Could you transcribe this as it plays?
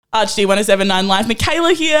HD 1079 Live.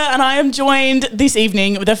 Michaela here, and I am joined this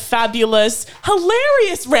evening with a fabulous,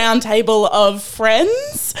 hilarious roundtable of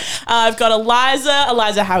friends. I've got Eliza.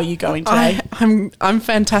 Eliza, how are you going today? I'm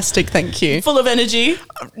fantastic, thank you. Full of energy,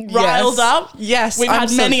 riled up. Yes. We've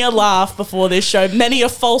had many a laugh before this show, many a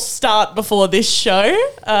false start before this show.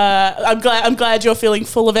 I'm glad you're feeling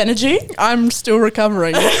full of energy. I'm still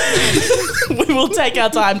recovering. We will take our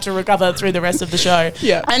time to recover through the rest of the show.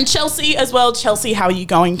 Yeah. And Chelsea as well. Chelsea, how are you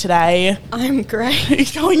going today? I'm great. Are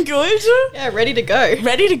you going good? Yeah, ready to go.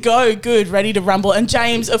 Ready to go, good, ready to rumble. And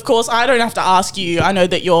James, of course, I don't have to ask you. I know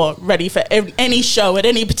that you're ready for any show at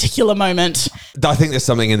any particular moment. I think there's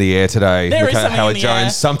something in the air today. There is Michaela something Howard in the air.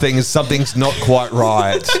 Jones. Something's not quite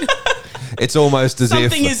right. It's almost as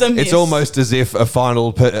Something is amiss. It's almost as if a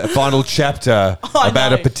final chapter I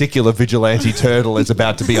about know. a particular vigilante turtle is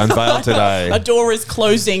about to be unveiled today. A door is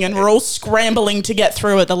closing and we're all scrambling to get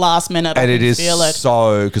through at the last minute. And I it can is feel it.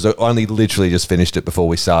 so, because I only literally just finished it before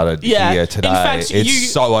we started here today. In fact,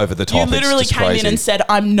 it's so over the top. You literally it's just came crazy. in and said,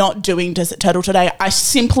 I'm not doing Desert Turtle today. I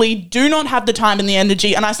simply do not have the time and the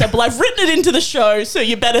energy. And I said, well, I've written it into the show, so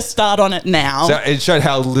you better start on it now. So it showed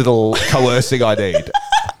how little coercing I need.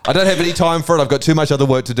 I don't have any time for it. I've got too much other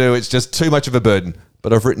work to do. It's just too much of a burden.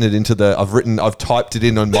 But I've written it I've typed it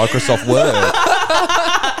in on Microsoft Word.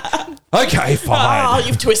 Okay, fine. Oh,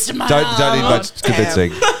 you've twisted my Don't arm. need much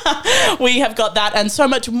convincing. We have got that and so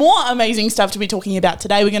much more amazing stuff to be talking about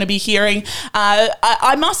today. We're going to be hearing,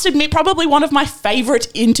 I must admit, probably one of my favourite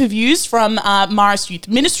interviews from Marist Youth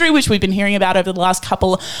Ministry, which we've been hearing about over the last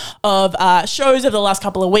couple of shows, over the last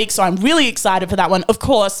couple of weeks. So I'm really excited for that one. Of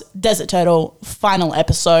course, Desert Turtle, final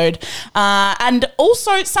episode. And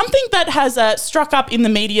also something that has struck up in the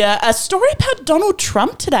media, a story about Donald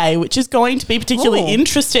Trump today, which is going to be particularly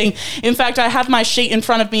interesting. In fact, I have my sheet in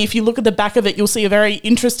front of me. If you look at the back of it, you'll see a very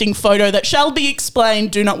interesting photo that shall be explained.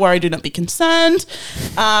 Do not worry, do not be concerned.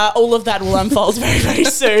 All of that will unfold very, very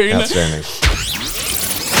soon. Outstanding.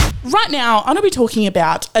 Right now, I'm going to be talking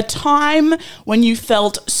about a time when you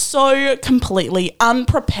felt so completely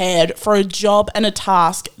unprepared for a job and a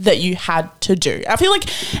task that you had to do. I feel like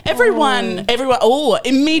everyone,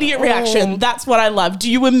 immediate reaction. That's what I love.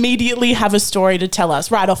 Do you immediately have a story to tell us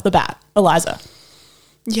right off the bat, Eliza?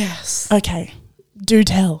 Yes. Okay, do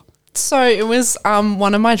tell. So it was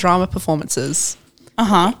one of my drama performances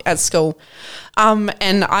at school.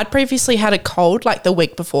 And I'd previously had a cold like the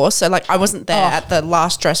week before. So like I wasn't there at the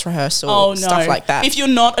last dress rehearsal, stuff like that. If you're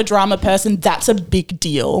not a drama person, that's a big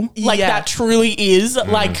deal. Like that truly is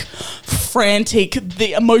like frantic.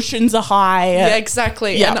 The emotions are high. Yeah,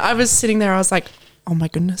 exactly. Yeah. And I was sitting there, I was like, oh my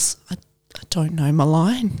goodness, I don't know my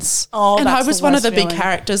lines. Oh, and that's I was the one of worst the big feeling.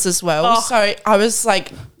 characters as well. Oh. So I was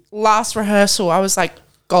like, last rehearsal, I was like,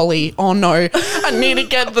 golly, oh no, I need to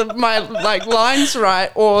get my like lines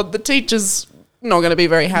right or the teacher's not going to be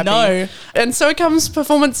very happy. No. And so it comes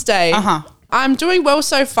performance day. I'm doing well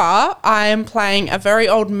so far. I am playing a very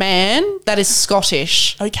old man that is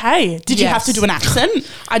Scottish. Okay. Did you have to do an accent?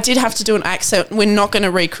 I did have to do an accent. We're not going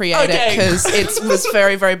to recreate it because it was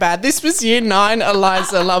very, very bad. This was year 9,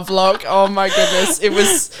 Eliza Lovelock. Oh my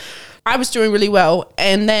goodness. I was doing really well.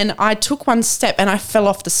 And then I took one step and I fell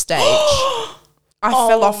off the stage. I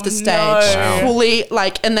fell off the stage fully,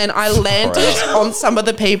 and then I landed on some of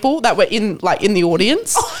the people that were in the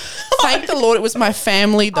audience. Thank the Lord it was my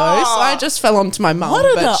family though, so I just fell onto my mum. What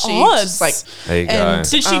are the odds? There you go.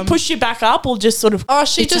 Did she push you back up or just sort of? Oh,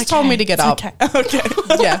 she just told me to get up. Okay.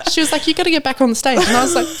 Yeah, she was like, "You got to get back on the stage," and I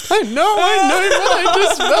was like, "I know, but I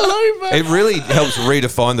just fell over." It really helps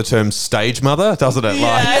redefine the term stage mother, doesn't it?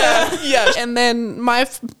 Yeah. And then my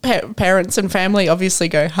parents and family obviously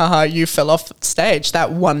go, haha, you fell off stage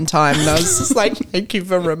that one time. And I was just like, thank you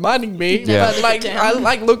for reminding me. Yeah. But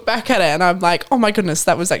I look back at it and I'm like, oh my goodness,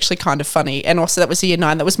 that was actually kind of funny. And also that was year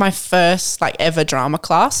 9. That was my first ever drama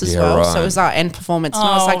class as well. Right. So it was our end performance. And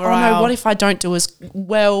I was like, oh no, what if I don't do as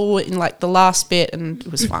well in the last bit? And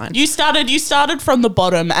it was fine. You started from the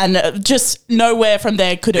bottom and just nowhere from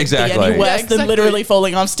there could it be any worse than literally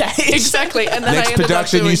falling off stage. Exactly. And then Next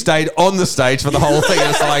production, you stayed on the stage for the whole thing.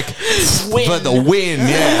 It's like, for the win,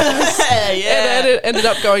 And it ended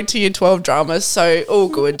up going to year 12 dramas. So all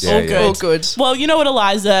good. All good. Well, you know what,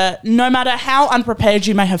 Eliza, no matter how unprepared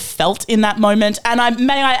you may have felt in that moment, and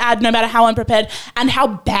may I add, no matter how unprepared and how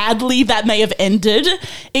badly that may have ended,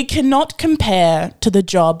 it cannot compare to the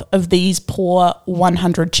job of these poor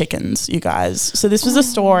 100 chickens, you guys. So this was a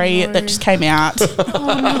story that just came out.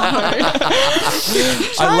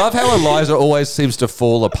 I love how Eliza always seems to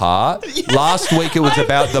fall apart. Last week it was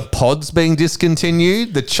about the pods being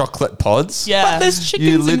discontinued, the chocolate pods. Yeah. But there's chickens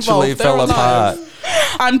You literally involved. fell They're apart. alive.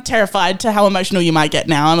 I'm terrified to how emotional you might get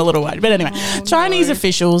now. I'm a little worried. But anyway, Chinese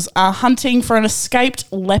officials are hunting for an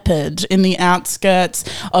escaped leopard in the outskirts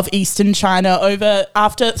of eastern China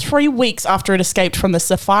after 3 weeks after it escaped from the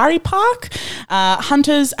safari park.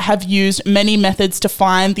 Hunters have used many methods to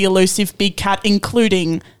find the elusive big cat,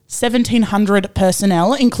 including 1,700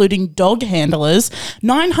 personnel, including dog handlers,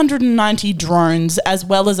 990 drones, as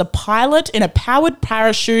well as a pilot in a powered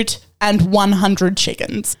parachute and 100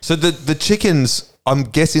 chickens. So the chickens, I'm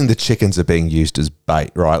guessing the chickens are being used as bait,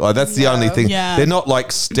 right? Like that's the only thing. Yeah. They're not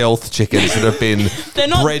like stealth chickens that have been They're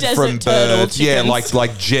not bred desert from turtle birds. Yeah, chickens.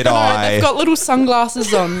 like Jedi. No, they've got little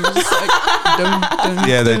sunglasses on. Just like, dum, dum,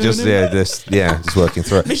 Yeah, they're dum, just dum. just working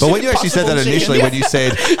through it. Mission But when you actually said that Impossible initially, chicken. when you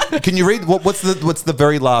said, can you read what's the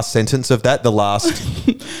very last sentence of that?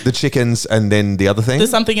 The chickens and then the other thing. There's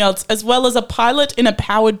something else, as well as a pilot in a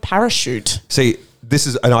powered parachute. See, this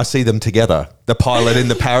is, and I see them together. The pilot in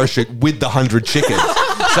the parachute with the 100 chickens.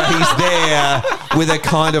 So he's there with a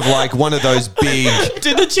kind of like one of those big.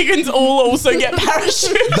 Did the chickens all also get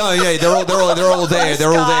parachutes? No, yeah, they're all there. They're all there.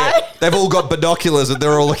 They've all got binoculars and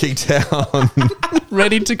they're all looking down.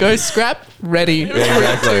 Ready to go scrap? Ready. Yeah,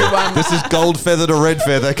 exactly. 3, 2, 1. This is gold feather to red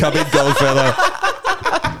feather. Come in, gold feather.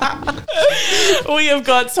 We have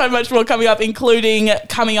got so much more coming up, including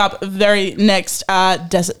coming up very next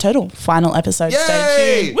Desert Turtle final episode. Yay!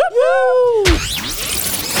 Stay tuned. Woo-hoo!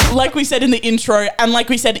 Like we said in the intro and like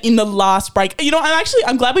we said in the last break, you know,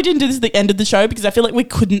 I'm glad we didn't do this at the end of the show because I feel like we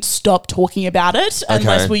couldn't stop talking about it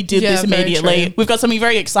unless we did Yeah, this very immediately. true. We've got something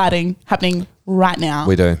very exciting happening right now.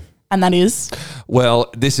 We do. And that is? Well,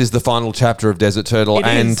 this is the final chapter of Desert Turtle, It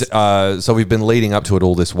is. so we've been leading up to it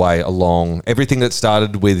all this way along. Everything that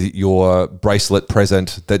started with your bracelet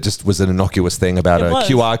present that just was an innocuous thing about It a was.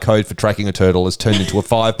 QR code for tracking a turtle has turned into a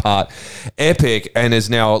 5-part epic and is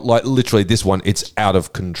now like literally this one. It's out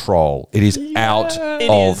of control. It is out It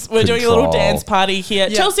of is. We're doing a little control. dance party here.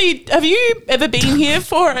 Yeah. Chelsea, have you ever been here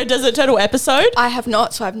for a Desert Turtle episode? I have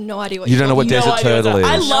not, so I have no idea what You don't know what No Desert idea Turtle what's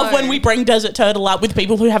is. up. I love No. when we bring Desert Turtle up with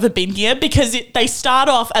people who haven't been here because they start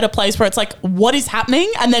off at a place where it's like, what is happening?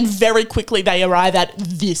 And then very quickly they arrive at,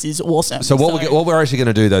 this is awesome. So what we're actually going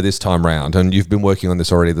to do though this time round, and you've been working on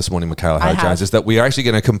this already this morning, Michaela I Howe have. Jones, is that we are actually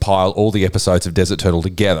going to compile all the episodes of Desert Turtle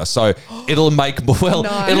together. So it'll make it'll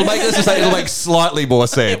make slightly more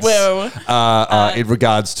sense. It will. In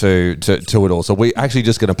regards to it all. So we're actually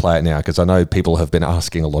just going to play it now because I know people have been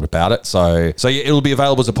asking a lot about it. So yeah, it'll be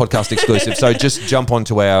available as a podcast exclusive. So just jump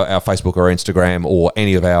onto our Facebook or Instagram or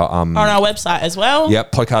any of our on our website as well.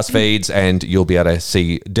 Yep, podcast feeds, and you'll be able to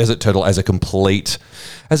see Desert Turtle as a complete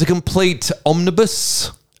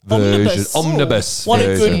omnibus version. Omnibus. What a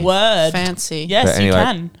version. good word. Fancy. Yes, But anyway, you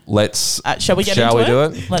can. let's. Shall we get Shall into we it?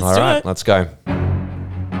 do it? Let's All do right, it. let's go.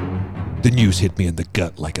 The news hit me in the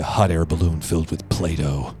gut like a hot air balloon filled with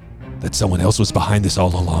Play-Doh. That someone else was behind this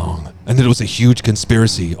all along, and that it was a huge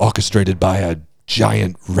conspiracy orchestrated by a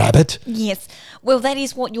giant rabbit. Yes. Well, that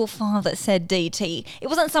is what your father said, DT. It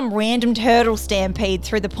wasn't some random turtle stampede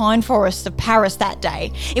through the pine forests of Paris that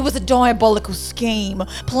day. It was a diabolical scheme,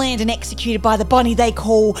 planned and executed by the bunny they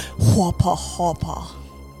call Whopper Hopper.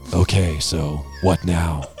 Okay, so what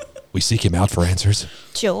now? We seek him out for answers?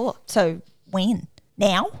 Sure. So, when?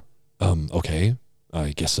 Now? Okay, I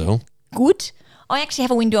guess so. Good. I actually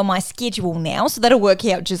have a window on my schedule now, so that'll work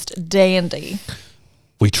out just dandy.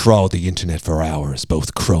 We trawled the internet for hours,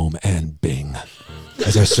 both Chrome and Bing.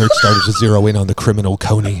 As our search started to zero in on the criminal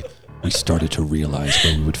Coney, we started to realize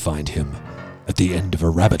where we would find him. At the end of a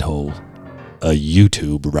rabbit hole. A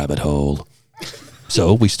YouTube rabbit hole.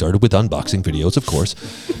 So we started with unboxing videos, of course.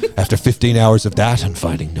 After 15 hours of that and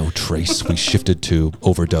finding no trace, we shifted to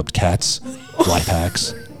overdubbed cats, life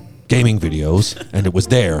hacks, gaming videos, and it was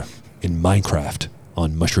there, in Minecraft,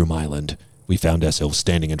 on Mushroom Island, we found ourselves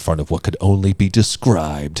standing in front of what could only be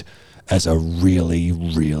described as a really,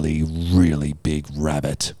 really, really big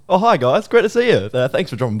rabbit. Oh, hi guys, great to see you. Thanks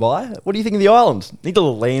for dropping by. What do you think of the island? Need a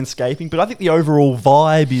little landscaping, but I think the overall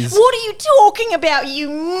vibe is... What are you talking about, you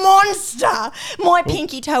monster? My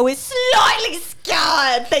pinky toe is slightly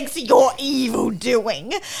scarred thanks to your evil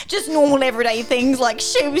doing. Just normal everyday things like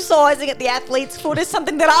shoe sizing at the athlete's foot is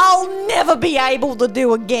something that I'll never be able to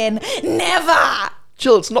do again. Never!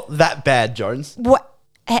 Chill, it's not that bad, Jones. What?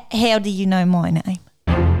 How do you know my name?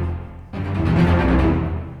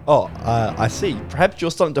 Oh, I see. Perhaps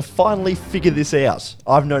you're starting to finally figure this out.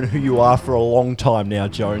 I've known who you are for a long time now,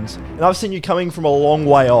 Jones. And I've seen you coming from a long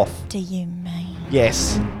way off. Do you mean?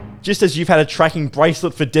 Yes. Just as you've had a tracking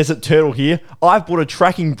bracelet for Desert Turtle here, I've bought a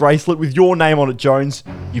tracking bracelet with your name on it, Jones.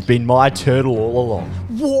 You've been my turtle all along.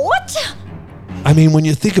 What? I mean, when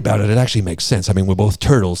you think about it, it actually makes sense. I mean, we're both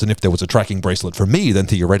turtles, and if there was a tracking bracelet for me, then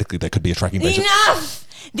theoretically there could be a tracking bracelet. Enough!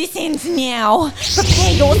 This ends now.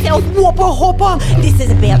 Prepare yourself, Whopper Hopper. This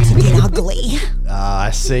is about to get ugly. I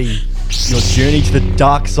see. Your journey to the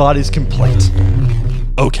dark side is complete.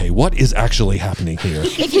 Okay, what is actually happening here?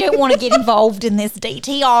 If you don't want to get involved in this,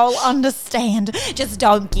 DT, I'll understand. Just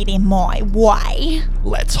don't get in my way.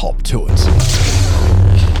 Let's hop to it.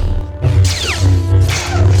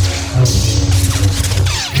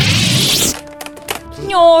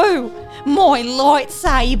 No! My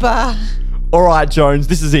lightsaber! Alright, Jones,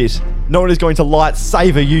 this is it. No one is going to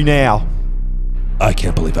lightsaber you now. I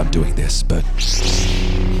can't believe I'm doing this, but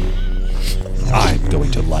I'm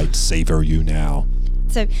going to lightsaber you now.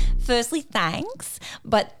 So, firstly, thanks,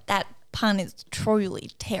 but that pun is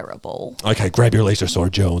truly terrible. Okay, grab your laser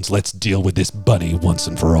sword, Jones. Let's deal with this bunny once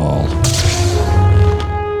and for all.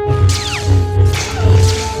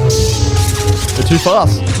 They're too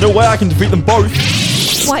fast. There's no way I can defeat them both.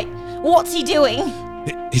 Wait, what's he doing?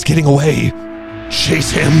 He's getting away.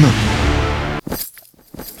 Chase him.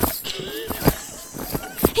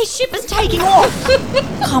 His ship is taking off.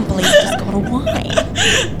 Can't believe he just got away.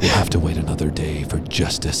 We'll have to wait another day for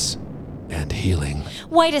justice and healing.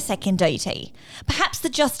 Wait a second, DT. Perhaps the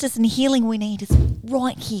justice and healing we need is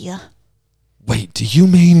right here. Wait, do you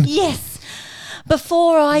mean... Yes.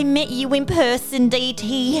 Before I met you in person,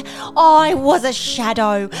 DT, I was a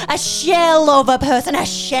shadow, a shell of a person, a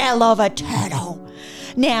shell of a turtle.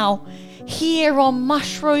 Now, here on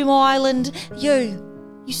Mushroom Island, you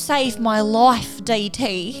saved my life,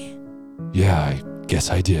 DT. Yeah, I guess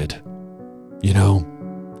I did. You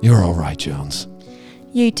know, you're all right, Jones.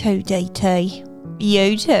 You too, DT.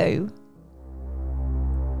 You too.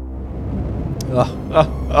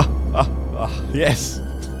 Yes,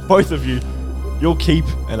 both of you. You'll keep,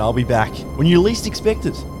 and I'll be back when you least expect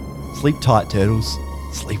it. Sleep tight, turtles.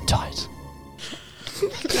 Sleep tight.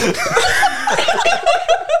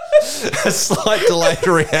 A slight delayed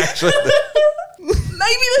reaction.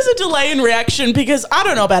 Maybe there's a delay in reaction because I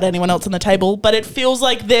don't know about anyone else on the table, but it feels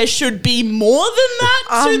like there should be more than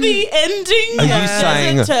that to the ending. Are you of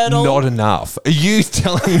saying Desert Turtle. not enough? Are you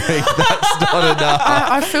telling me that's not enough?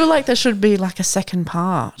 I feel like there should be like a second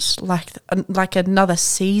part, like another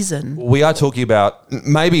season. We are talking about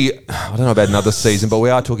maybe, I don't know about another season, but we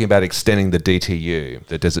are talking about extending the DTU,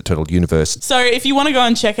 the Desert Turtle universe. So if you want to go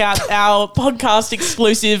and check out our podcast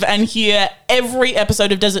exclusive and hear every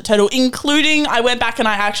episode of Desert Turtle, including, I went back and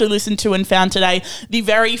I actually listened to and found today the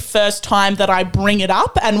very first time that I bring it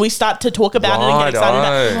up and we start to talk about it and get excited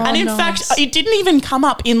about it. Oh, And in nice. fact, it didn't even come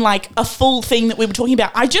up in like a full thing that we were talking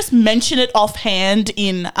about. I just mentioned it offhand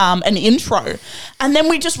in an intro and then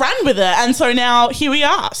we just ran with it. And so now here we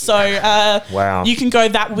are. So Wow. you can go,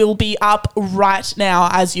 that will be up right now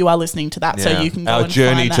as you are listening to that. So you can go Our and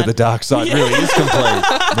journey find to that. the dark side really is complete.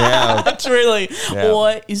 Yeah. Truly. Yeah.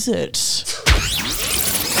 Or is it?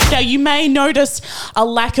 Now, you may notice a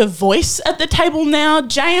lack of voice at the table now.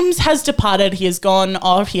 James has departed. He has gone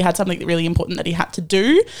off. He had something really important that he had to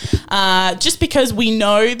do. Just because we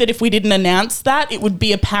know that if we didn't announce that, it would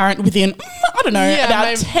be apparent within, I don't know, Yeah, about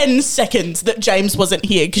maybe. 10 seconds that James wasn't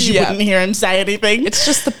here because you Yeah. wouldn't hear him say anything. It's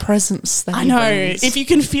just the presence that I he know. brings. If you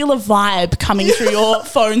can feel a vibe coming through your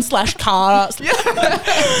phone/car.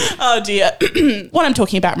 Oh dear. What I'm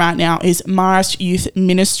talking about right now is Marist Youth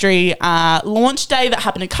Ministry launch day that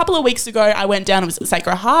happened a couple of weeks ago. I went down. It was at the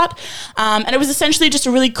Sacred Heart, and it was essentially just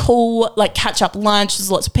a really cool like catch up lunch.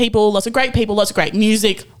 There's lots of people, lots of great people, lots of great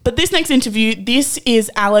music. But this next interview, this is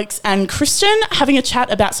Alex and Christian having a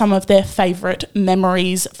chat about some of their favourite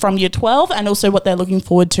memories from Year 12 and also what they're looking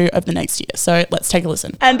forward to over the next year. So let's take a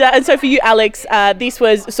listen. And so for you, Alex, this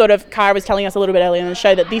was sort of, Cara was telling us a little bit earlier in the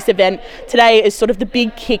show that this event today is sort of the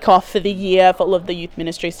big kickoff for the year for all of the youth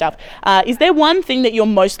ministry stuff. Is there one thing that you're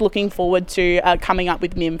most looking forward to coming up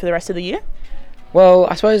with MIM for the rest of the year? Well,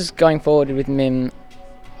 I suppose going forward with MIM,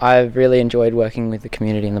 I've really enjoyed working with the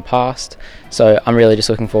community in the past, so I'm really just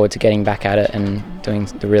looking forward to getting back at it and doing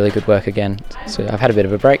the really good work again. So I've had a bit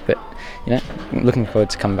of a break, but you know, I'm looking forward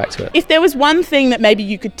to coming back to it. If there was one thing that maybe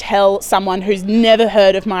you could tell someone who's never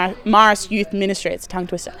heard of Marist Youth Ministry, it's a tongue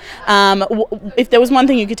twister, if there was one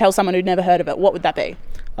thing you could tell someone who'd never heard of it, what would that be?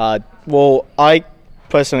 Well, I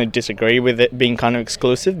personally disagree with it being kind of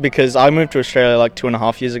exclusive because I moved to Australia like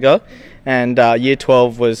 2.5 years ago, and Year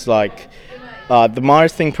 12 was like the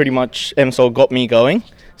Marist thing. Pretty much MSOL got me going,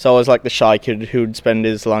 so I was like the shy kid who'd spend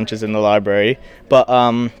his lunches in the library, but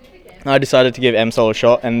I decided to give MSOL a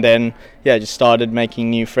shot, and then just started making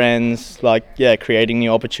new friends, creating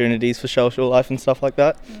new opportunities for social life and stuff like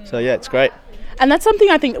that. So it's great. And that's something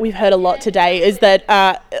I think that we've heard a lot today is that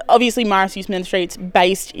obviously Marist Youth Ministry, it's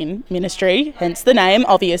based in ministry, hence the name,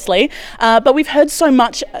 obviously. But we've heard so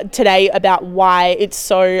much today about why it's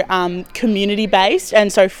so community-based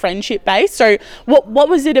and so friendship-based. So what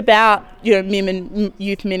was it about, MIM and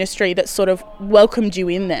Youth Ministry that sort of welcomed you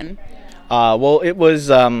in then? Well, it was,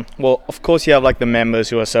 of course you have like the members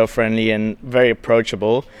who are so friendly and very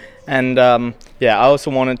approachable. And I also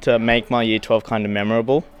wanted to make my Year 12 kind of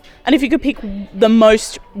memorable. And if you could pick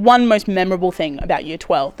one most memorable thing about Year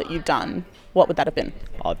 12 that you've done, what would that have been?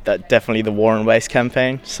 Definitely the War on Waste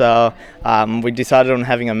campaign. So we decided on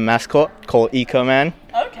having a mascot called Eco Man.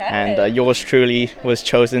 Okay. And yours truly was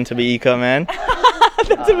chosen to be Eco Man.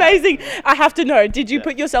 That's amazing. I have to know, did you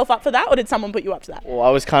put yourself up for that or did someone put you up to that? Well, I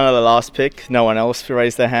was kind of the last pick. No one else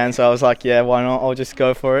raised their hand. So I was like, yeah, why not? I'll just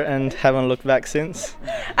go for it and haven't looked back since.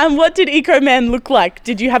 And what did Eco Man look like?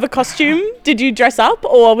 Did you have a costume? Did you dress up?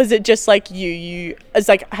 Or was it just like you as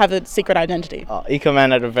like have a secret identity? Eco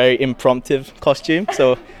Man had a very impromptu costume.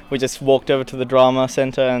 So we just walked over to the drama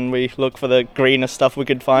centre and we looked for the greenest stuff we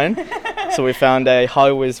could find. So we found a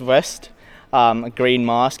high-vis vest, a green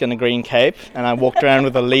mask and a green cape, and I walked around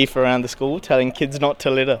with a leaf around the school telling kids not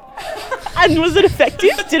to litter. And was it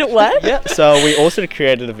effective? Did it work? Yeah, so we also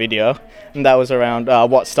created a video, and that was around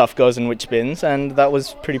what stuff goes in which bins, and that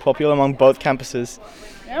was pretty popular among both campuses.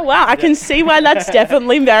 Oh, wow, I can see why that's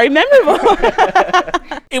definitely very memorable.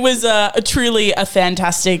 It was truly a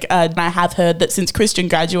fantastic, and I have heard that since Christian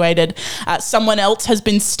graduated, someone else has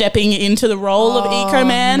been stepping into the role of Eco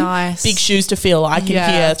Man. Nice. Big shoes to fill, I can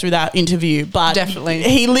hear through that interview. But definitely.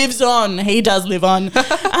 He lives on. He does live on.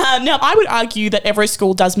 Now, I would argue that every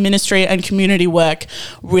school does ministry and community work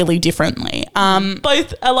really differently.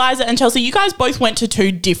 Both Eliza and Chelsea, you guys both went to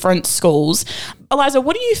two different schools. Eliza,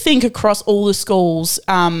 what do you think across all the schools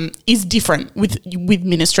is different with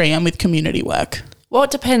ministry and with community work? Well,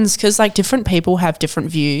 it depends because like different people have different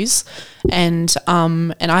views, and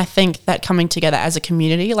I think that coming together as a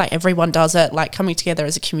community, like everyone does it, like coming together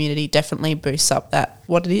as a community definitely boosts up that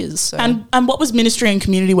what it is. So. And what was ministry and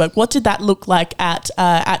community work? What did that look like at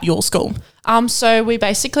your school? So we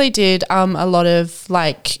basically did a lot of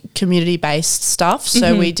like community-based stuff.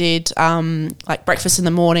 So we did like breakfast in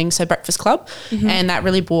the morning, so breakfast club, and that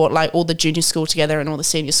really brought like all the junior school together and all the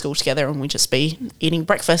senior school together, and we'd just be eating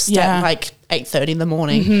breakfast at like 8:30 in the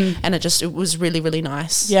morning, and it was really, really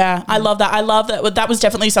nice. Yeah, I love that. I love that. That was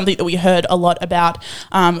definitely something that we heard a lot about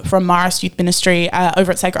from Marist Youth Ministry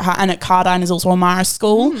over at Sacred Heart, and at Cardine is also a Marist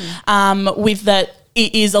school, with that.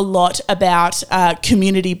 It is a lot about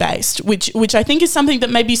community-based, which I think is something that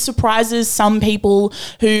maybe surprises some people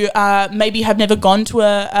who maybe have never gone to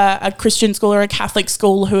a Christian school or a Catholic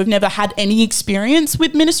school, who have never had any experience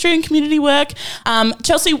with ministry and community work.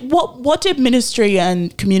 Chelsea, what did ministry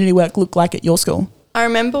and community work look like at your school? I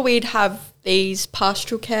remember we'd have these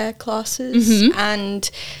pastoral care classes, and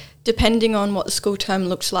depending on what the school term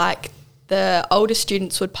looks like, the older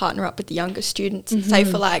students would partner up with the younger students. Say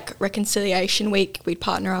for like reconciliation week, we'd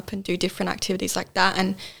partner up and do different activities like that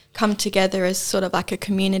and come together as sort of like a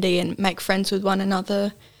community and make friends with one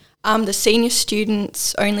another. The senior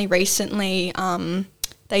students only recently,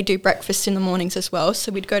 they do breakfast in the mornings as well. So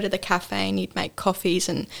we'd go to the cafe and you'd make coffees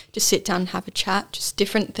and just sit down and have a chat, just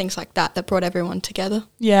different things like that brought everyone together.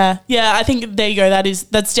 Yeah, I think there you go.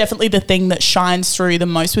 That's definitely the thing that shines through the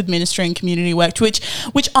most with ministry and community work,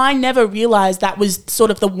 which I never realised that was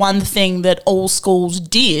sort of the one thing that all schools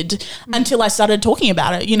did until I started talking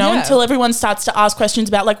about it, until everyone starts to ask questions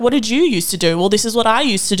about like, what did you used to do? Well, this is what I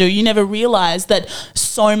used to do. You never realise that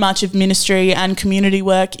so much of ministry and community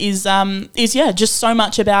work is just so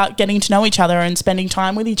much about getting to know each other and spending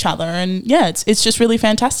time with each other, and it's just really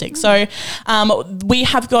fantastic. So we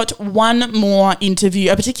have got one more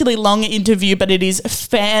interview, a particularly long interview, but it is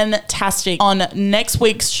fantastic, on next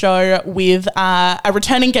week's show with a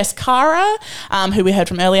returning guest, Cara, who we heard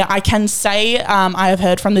from earlier. I can say I have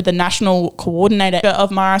heard from the national coordinator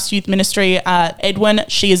of Marist Youth Ministry, Edwin.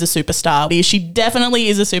 She is a superstar. She definitely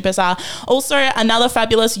is a superstar. Also, another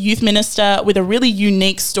fabulous youth minister with a really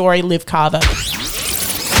unique story, Liv Carver.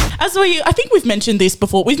 I think we've mentioned this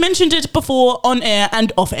before. We've mentioned it before on air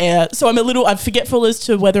and off air. So I'm forgetful as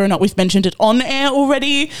to whether or not we've mentioned it on air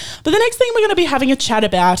already. But the next thing we're going to be having a chat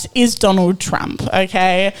about is Donald Trump,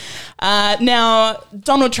 okay? Now,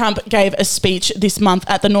 Donald Trump gave a speech this month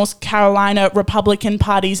at the North Carolina Republican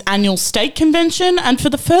Party's annual state convention. And for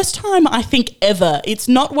the first time, I think ever, it's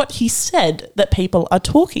not what he said that people are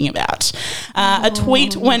talking about. A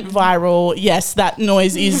tweet went viral. Yes, that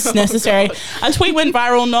noise is necessary. A tweet went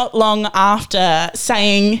viral not long after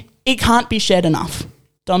saying, "It can't be shared enough."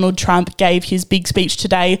 Donald Trump gave his big speech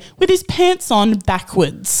today with his pants on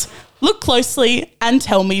backwards. Look closely and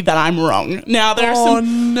tell me that I'm wrong. Now, there are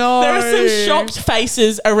some shocked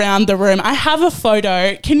faces around the room. I have a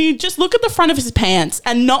photo. Can you just look at the front of his pants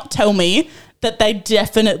and not tell me that they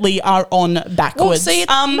definitely are on backwards? Well, see,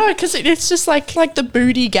 no, because it's just like the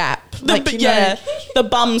booty gap. The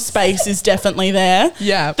bum space is definitely there.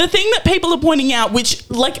 Yeah. The thing that people are pointing out, which,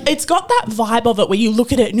 like, it's got that vibe of it where you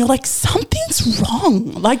look at it and you're like, something's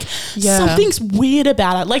wrong. Like, something's weird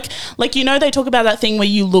about it. Like, you know, they talk about that thing where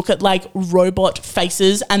you look at, like, robot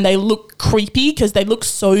faces and they look creepy because they look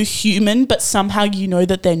so human, but somehow you know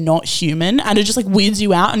that they're not human, and it just, like, weirds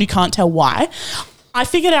you out and you can't tell why. I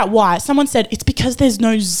figured out why. Someone said it's because there's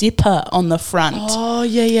no zipper on the front. Oh,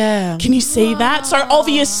 yeah. Can you see that? So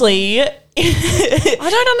obviously... I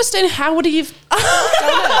don't understand how would he have done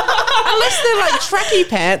it? Unless they're like tracky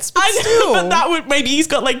pants, but still. But that would, maybe he's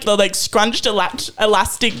got like the scrunched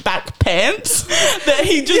elastic back pants that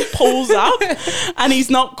he just pulls up and he's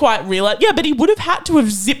not quite realised. Yeah, but he would have had to have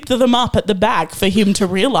zipped them up at the back for him to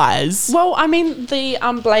realise. Well, I mean, the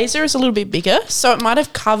blazer is a little bit bigger, so it might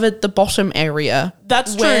have covered the bottom area.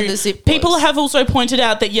 That's where true. The zip People was. have also pointed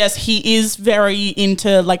out that, yes, he is very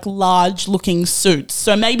into like large looking suits.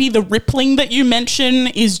 So maybe the rippling that you mention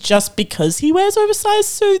is just because he wears oversized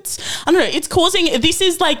suits. I don't know. It's causing, this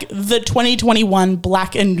is like the 2021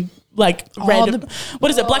 black and like red,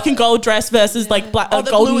 what is it? Black and gold dress versus like black,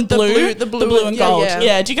 gold and blue. The blue and gold.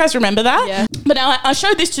 Yeah. Do you guys remember that? Yeah. But now I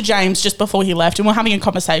showed this to James just before he left and we're having a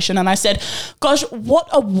conversation and I said, gosh, what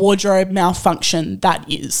a wardrobe malfunction that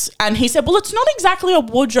is. And he said, well, it's not exactly a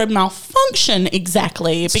wardrobe malfunction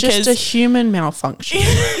exactly. It's because just a human malfunction.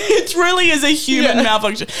 It really is a human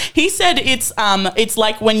malfunction. He said it's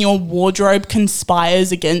like when your wardrobe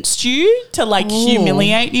conspires against you to like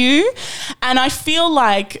humiliate you. And I feel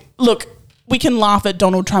like, look, we can laugh at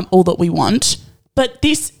Donald Trump all that we want, but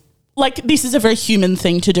this is a very human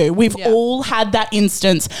thing to do. We've all had that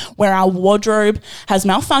instance where our wardrobe has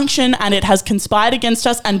malfunctioned and it has conspired against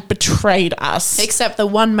us and betrayed us. Except the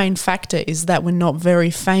one main factor is that we're not very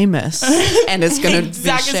famous and it's going to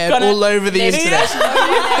be shared all over the internet.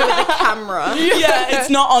 With the camera. Yeah, it's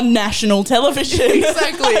not on national television.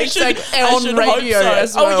 Exactly. And on radio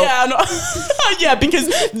as well. Oh, yeah. Yeah, because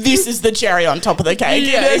this is the cherry on top of the cake.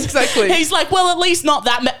 Yeah, exactly. He's like, well, at least not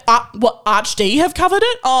that. What, Arch D have covered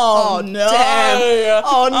it? Oh, no. Damn.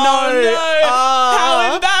 Oh, no.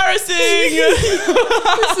 How embarrassing.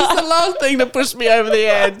 This is the last thing to push me over the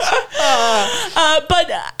edge. But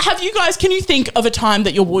have you guys, can you think of a time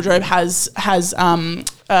that your wardrobe has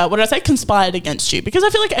conspired against you? Because I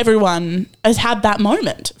feel like everyone has had that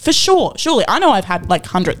moment, for sure. Surely. I know I've had like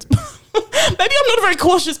hundreds. Maybe I'm not a very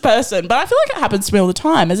cautious person, but I feel like it happens to me all the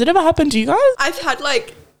time. Has it ever happened to you guys? I've had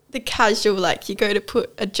like the casual, like you go to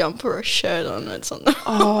put a jumper or a shirt on and it's on the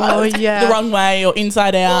the wrong way or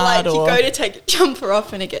inside out. Or like you go to take a jumper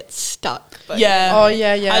off and it gets stuck. But yeah. Oh,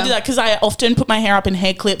 yeah. I do that because I often put my hair up in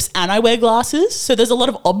hair clips and I wear glasses. So there's a lot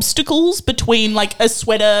of obstacles between like a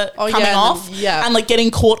sweater coming off and like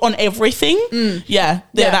getting caught on everything. Yeah,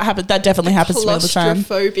 that happens. That definitely happens to me all the time.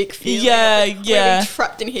 Claustrophobic feeling. Yeah, We're being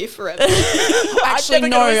trapped in here forever. Actually,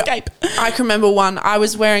 no. I can remember one I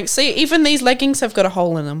was wearing. See, even these leggings have got a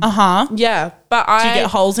hole in them. Yeah, but Do you get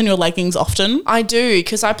holes in your leggings often? I do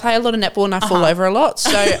because I play a lot of netball and I fall over a lot. So,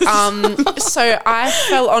 so I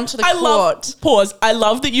fell onto the court. I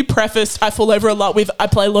love that you prefaced I fall over a lot with I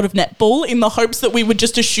play a lot of netball in the hopes that we would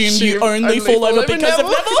just assume you only fall over because of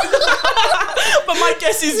netball. But my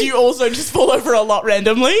guess is you also just fall over a lot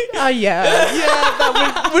randomly. Yeah,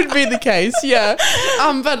 that would be the case. Yeah,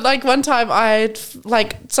 but like one time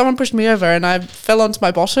someone pushed me over and I fell onto my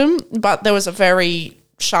bottom, but there was a very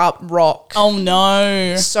sharp rock. Oh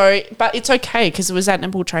no. So, but it's okay because it was at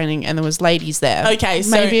netball training and there was ladies there. Okay,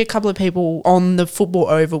 so maybe a couple of people on the football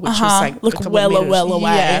oval, which was like look well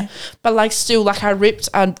away. Yeah, but like still, like I ripped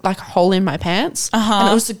a hole in my pants, and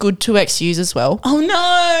it was a good 2X use as well. Oh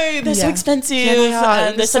no, they're so expensive. Yeah, they are.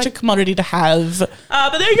 And they're such a commodity to have.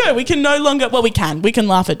 But there you go. We can no longer. Well, we can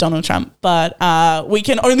laugh at Donald Trump, but we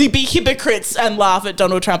can only be hypocrites and laugh at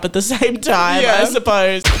Donald Trump at the same time. I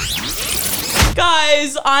suppose.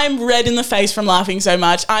 Guys, I'm red in the face from laughing so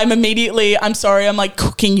much. I'm sorry, I'm like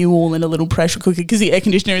cooking you all in a little pressure cooker because the air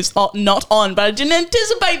conditioner is not on, but I didn't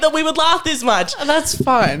anticipate that we would laugh this much. That's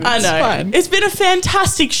fine. I know. Fine. It's been a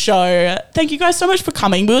fantastic show. Thank you guys so much for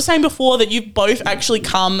coming. We were saying before that you've both actually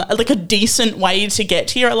come like a decent way to get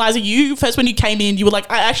here. Eliza, you first when you came in, you were like,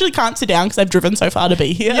 I actually can't sit down because I've driven so far to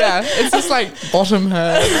be here. Yeah, it's just like bottom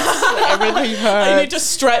hurts, everything hurts. You need to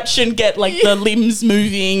stretch and get like the limbs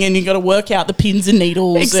moving and you got to work out the pins and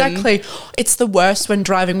needles. Exactly. It's the worst when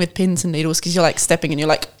driving with pins and needles because you're like stepping and you're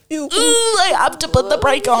like, Ooh, I have to put the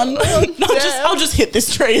brake on. I'll just hit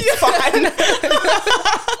this tree. It's fine.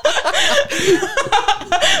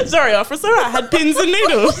 Sorry, officer. I had pins and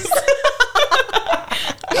needles.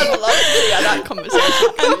 I'd love to hear that conversation.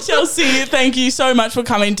 And Chelsea, thank you so much for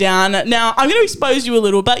coming down. Now, I'm going to expose you a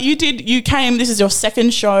little, but you came, this is your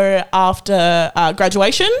second show after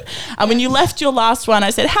graduation. And when you left your last one, I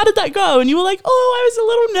said, how did that go? And you were like, oh, I was a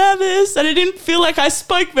little nervous and I didn't feel like I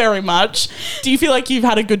spoke very much. Do you feel like you've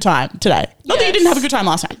had a good time today? Not that you didn't have a good time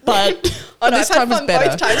last time, but... this I've time had was fun better.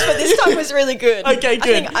 both times, but this time was really good. Okay, good.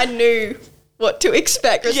 I think I knew what to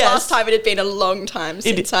expect. Because Yes. last time it had been a long time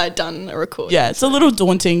since I'd done a recording. Yeah, it's a little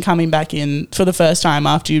daunting coming back in for the first time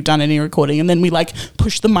after you've done any recording, and then we like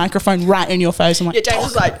push the microphone right in your face. I'm like, Yeah, James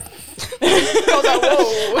was like, I was like,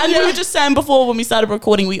 whoa. and we were just saying before when we started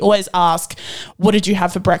recording, we always ask, what did you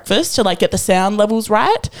have for breakfast to like get the sound levels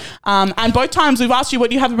right? And both times we've asked you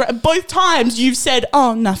what you have for breakfast. Both times you've said,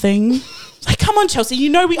 oh, nothing. Like, come on, Chelsea, you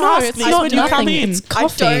know we ask it's this not when you come nothing, in. it's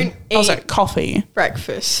coffee. I don't I was eat like, coffee.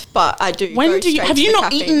 breakfast, but I do. When go do you, straight have to you the not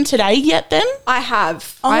caffeine. eaten today yet then? I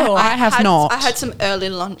have. Oh, I have not. I had some early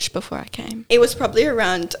lunch before I came. It was probably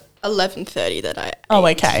around 11:30 that I Oh,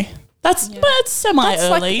 ate. okay. That's but it's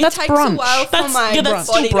semi-early. That's Takes brunch. a while for my that's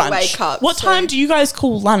body still brunch. to wake up. What so time do you guys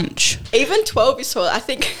call lunch? even 12 is for? I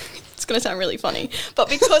think it's going to sound really funny, but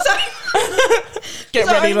because I Get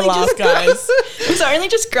So ready to only laugh, just- guys. because I only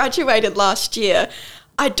just graduated last year.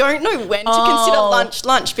 I don't know when to consider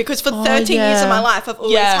lunch because for 13 years of yeah. my life I've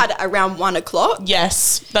always Yeah. had it around 1 o'clock.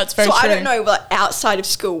 Yes, that's very So true. I don't know, like outside of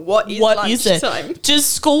school, what is What is it? lunchtime? Does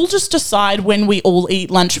school just decide when we all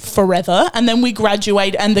eat lunch forever and then we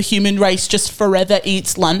graduate and the human race just forever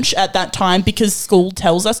eats lunch at that time because school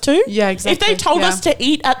tells us to? Yeah, If they exactly, told yeah. us to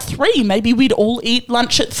eat at 3, maybe we'd all eat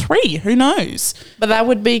lunch at 3. Who knows? But that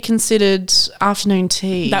would be considered afternoon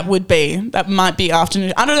tea. That might be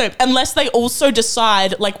afternoon. I don't know. Unless they also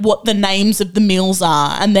decide like what the names of the meals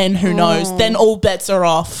are and then who knows? Then all bets are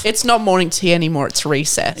off. It's not morning tea anymore, it's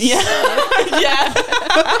recess. Yeah. Yeah.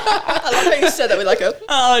 I love how you said that with like a...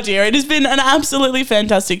 Oh dear, it has been an absolutely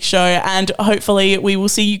fantastic show and hopefully we will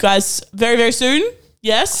see you guys very, very soon.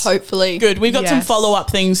 Yes? Hopefully. Good. We've got some Yes. follow-up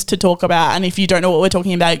things to talk about. And if you don't know what we're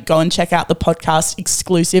talking about, go and check out the podcast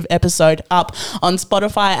exclusive episode up on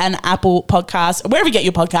Spotify and Apple Podcasts, wherever you get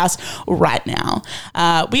your podcasts right now.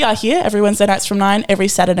 We are here every Wednesday nights from 9, every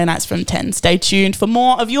Saturday nights from 10. Stay tuned for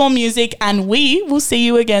more of your music and we will see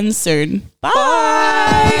you again soon.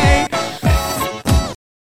 Bye.